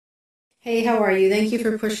Hey, how are you? Thank you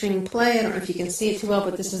for pushing play. I don't know if you can see it too well,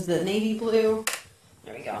 but this is the navy blue.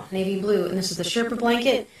 There we go, navy blue. And this is the Sherpa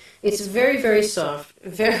blanket. It's very, very soft,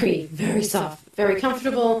 very, very soft, very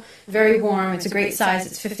comfortable, very warm. It's a great size.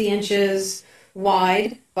 It's 50 inches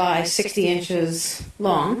wide by 60 inches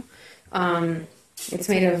long. It's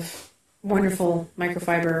made of wonderful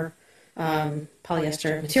microfiber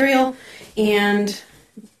polyester material. And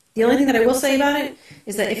the only thing that I will say about it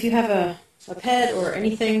is that if you have a pet or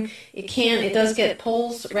anything, it does get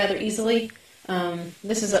pulls rather easily.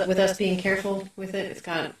 This is with us being careful with it. It's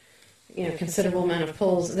got considerable amount of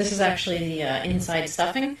pulls. This is actually the inside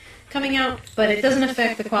stuffing coming out, but it doesn't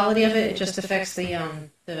affect the quality of it. It just affects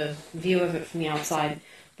the view of it from the outside.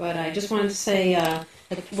 But I just wanted to say that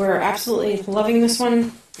we're absolutely loving this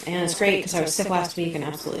one, and it's great because I was sick last week and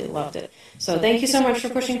absolutely loved it. So thank you so much for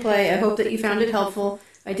pushing play. I hope that you found it helpful.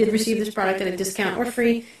 I did receive this product at a discount or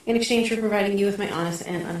free in exchange for providing you with my honest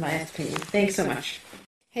and unbiased opinion. Thanks so much.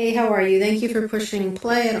 Hey, how are you? Thank you for pushing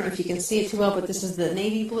play. I don't know if you can see it too well, but this is the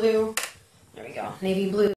navy blue. There we go, navy blue.